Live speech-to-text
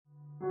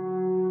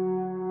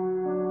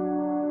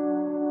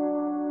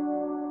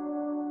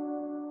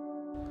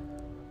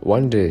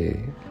One day,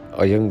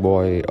 a young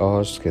boy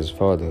asked his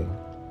father,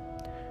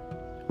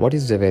 "What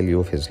is the value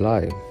of his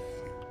life?"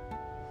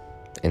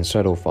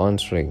 Instead of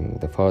answering,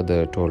 the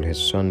father told his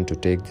son to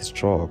take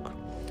this rock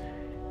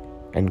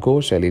and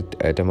go sell it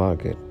at a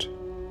market.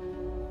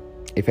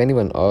 If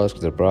anyone asks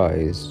the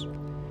price,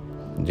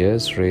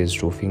 just raise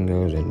 2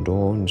 fingers and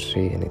don't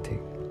say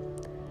anything.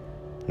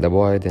 The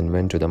boy then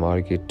went to the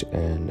market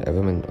and a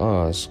woman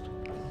asked,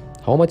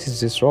 "How much is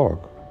this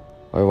rock?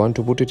 I want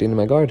to put it in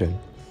my garden."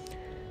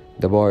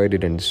 The boy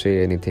didn't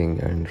say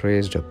anything and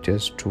raised up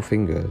just 2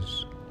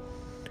 fingers.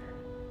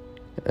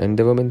 And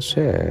the woman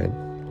said,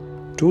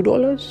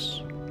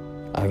 $2?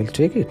 I will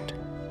take it.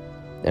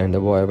 And the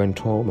boy went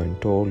home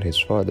and told his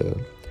father,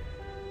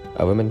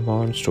 "A woman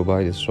wants to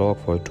buy this rock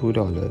for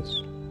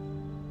 $2.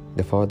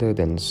 The father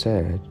then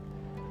said,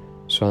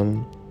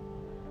 "Son,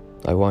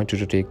 I want you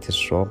to take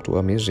this rock to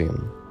a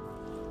museum.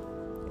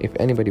 If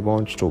anybody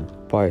wants to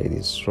buy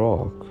this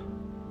rock,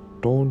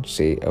 don't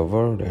say a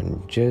word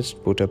and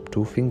just put up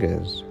 2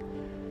 fingers."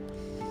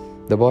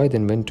 The boy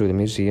then went to the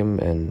museum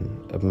and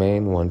a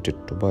man wanted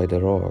to buy the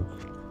rock.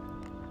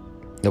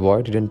 The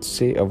boy didn't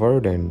say a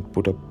word and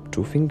put up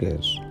 2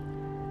 fingers.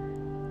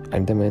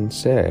 And the man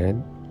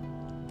said,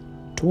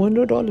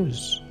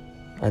 $200.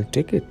 I'll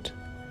take it.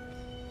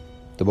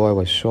 The boy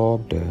was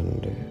shocked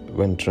and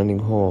went running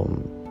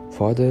home.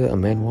 "Father, a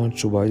man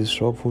wants to buy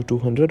this rock for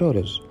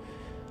 $200.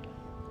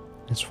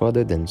 His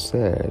father then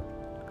said,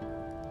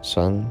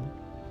 "Son,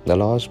 the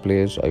last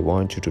place I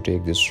want you to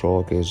take this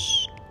rock is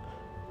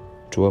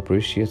to a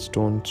precious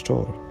stone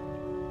store.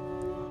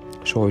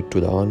 Show it to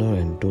the owner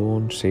and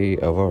don't say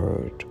a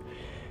word.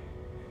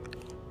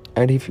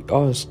 And if he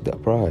asks the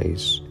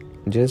price,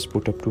 just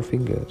put up 2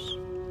 fingers."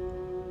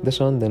 The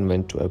son then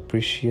went to a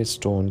precious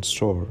stone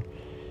store.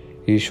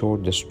 He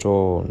showed the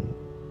stone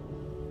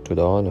to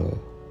the owner.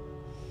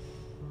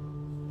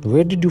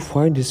 "Where did you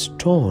find this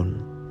stone?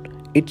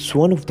 It's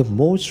one of the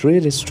most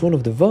rarest stone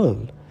of the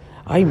world.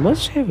 I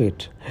must have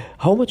it.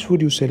 How much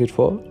would you sell it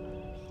for?"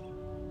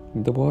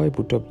 The boy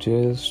put up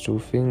just 2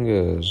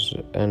 fingers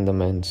and the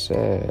man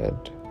said,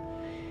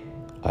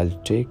 "I'll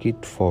take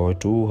it for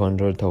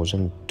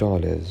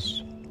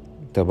 $200,000.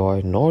 The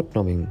boy, not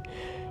knowing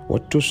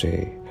what to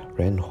say,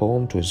 ran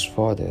home to his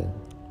father.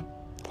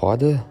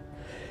 "Father,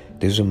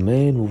 there's a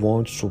man who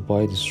wants to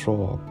buy this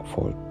rock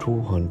for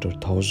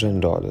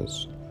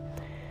 $200,000.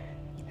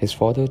 His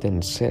father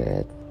then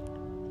said,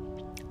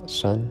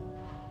 "Son,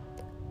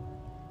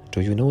 do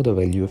you know the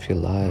value of your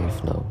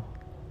life now?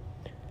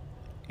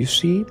 You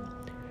see,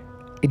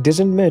 it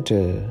doesn't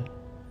matter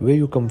where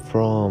you come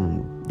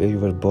from, where you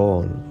were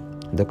born,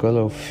 the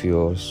color of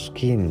your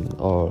skin,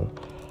 or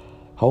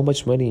how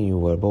much money you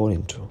were born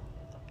into.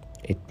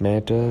 It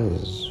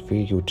matters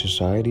where you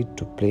decided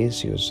to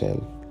place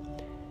yourself,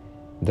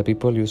 the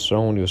people you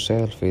surround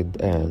yourself with,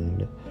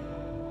 and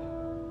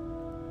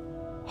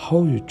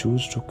how you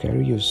choose to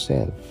carry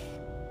yourself.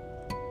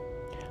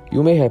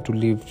 You may have to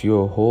live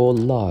your whole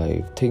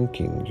life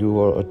thinking you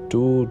are a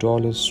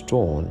 $2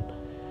 stone.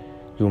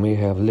 You may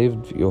have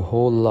lived your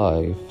whole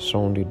life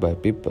surrounded by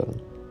people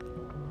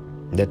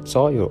that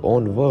saw your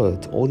own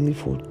worth only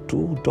for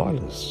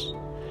 $2.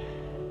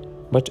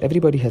 But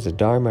everybody has a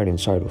diamond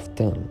inside of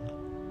them,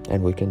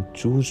 and we can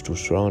choose to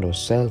surround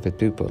ourselves with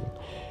people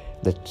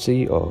that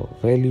see our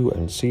value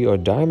and see our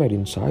diamond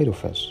inside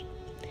of us.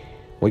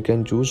 We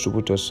can choose to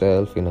put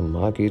ourselves in a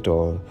market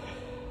or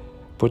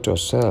put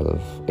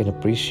ourselves in a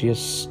precious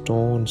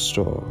stone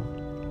store.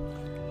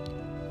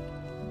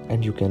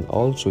 And you can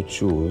also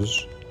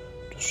choose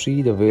to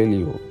see the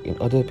value in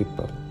other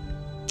people.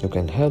 You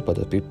can help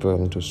other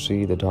people to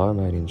see the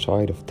diamond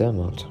inside of them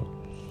also.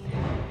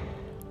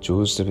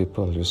 Choose the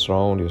people you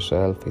surround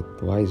yourself with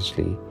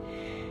wisely.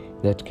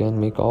 That can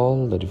make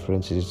all the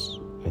differences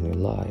in your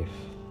life.